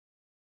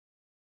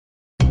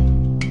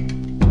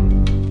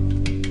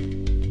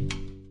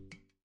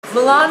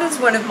Milan is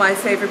one of my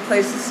favorite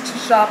places to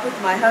shop with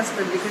my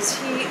husband because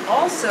he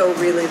also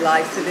really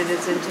likes it and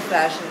is into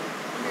fashion.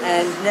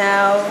 And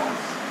now,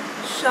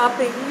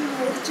 shopping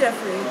with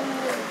Jeffrey.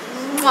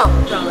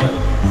 Mwah, darling.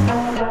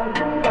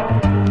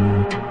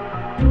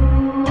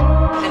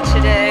 And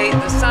today,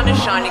 the sun is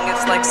shining,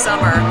 it's like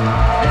summer.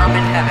 I'm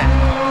in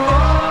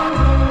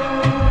heaven.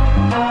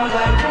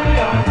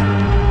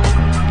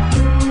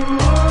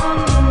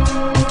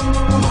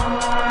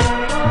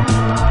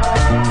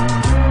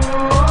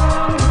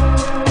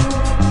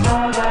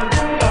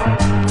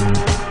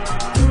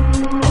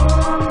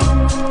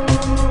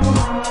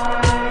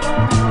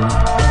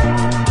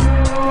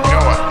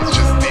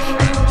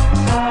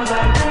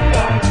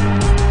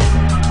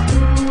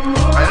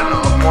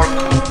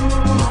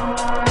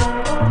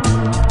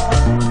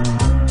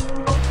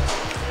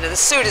 The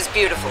suit is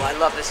beautiful. I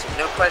love this suit,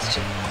 no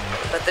question.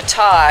 But the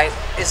tie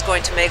is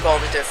going to make all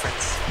the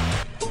difference.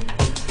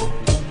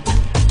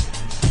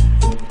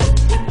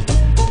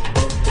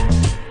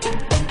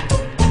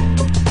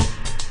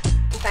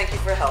 Thank you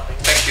for helping.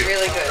 Thank you.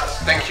 Really good.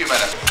 Thank you,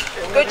 madam.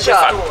 Good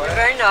job.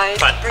 Very nice.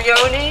 Fun.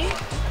 Brioni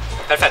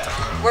Perfetto.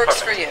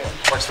 works Perfect. for you.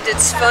 Works for me.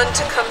 It's fun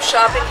to come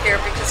shopping here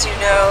because you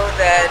know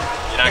that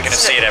You're not going to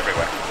see it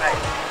everywhere. Right.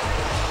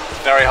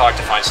 It's very hard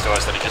to find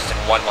stores that are just in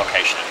one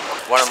location anymore.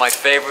 One of my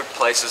favorite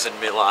places in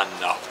Milan,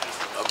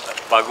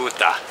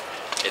 Bagutta.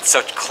 It's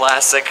such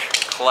classic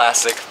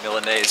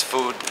Milanese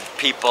food,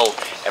 people,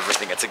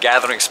 everything. It's a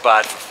gathering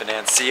spot for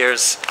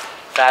financiers,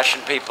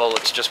 fashion people.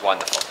 It's just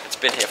wonderful. It's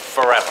been here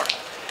forever.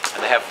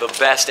 And they have the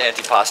best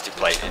antipasti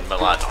plate in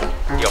Milano.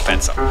 Io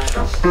penso.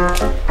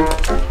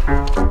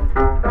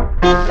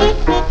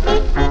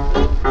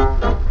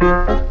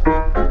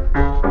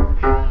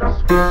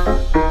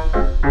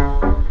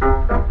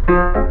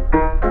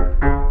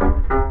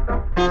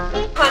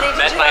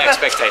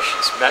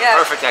 Met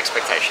perfect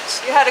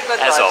expectations. You had a good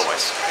lunch. As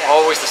always. Yeah.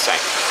 Always the same.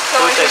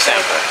 Food the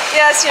same.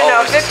 Yes, you know,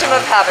 Always victim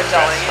of habit,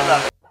 darling. You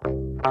love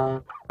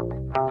it.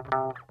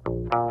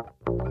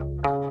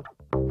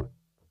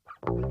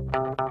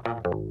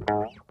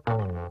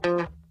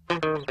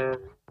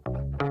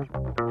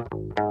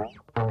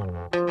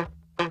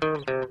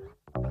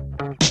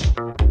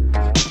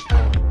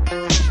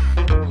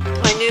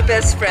 My new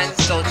best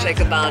friend's Dolce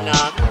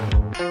Gabbana.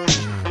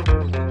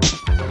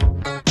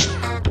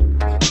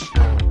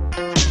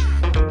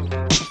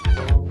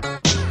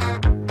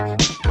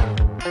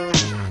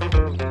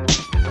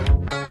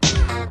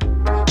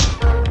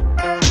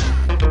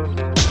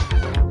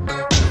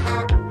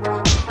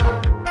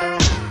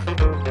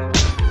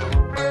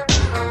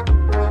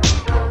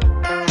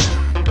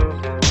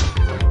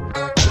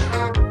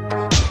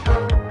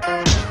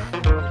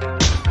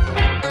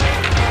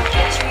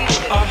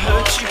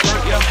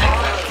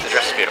 The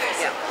dress is beautiful.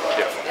 Yeah.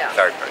 Beautiful. Yeah.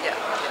 Very pretty. Yeah.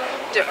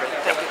 Different.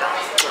 Thank you,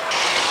 darling.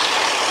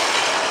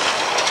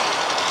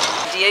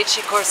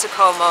 Corso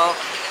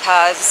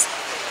has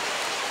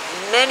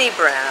many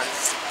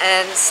brands,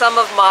 and some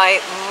of my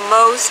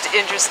most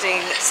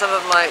interesting, some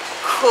of my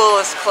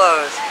coolest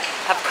clothes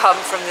have come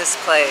from this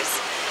place.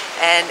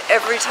 And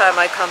every time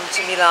I come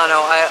to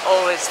Milano, I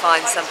always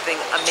find something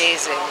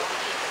amazing.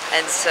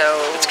 And so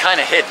It's kind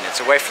of hidden. It's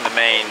away from the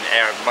main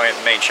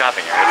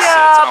shopping area. It's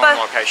Yeah, its but-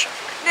 own location.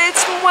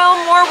 it's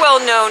more well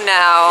known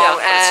now. Yeah,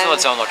 but it's still and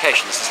its own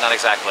location. This is not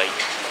exactly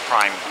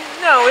prime.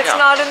 no, it's Yeah.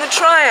 not in the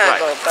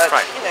triangle, Right, but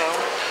right. you know.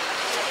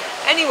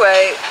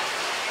 Anyway,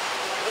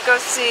 we'll go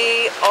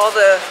see all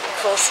the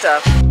cool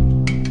stuff.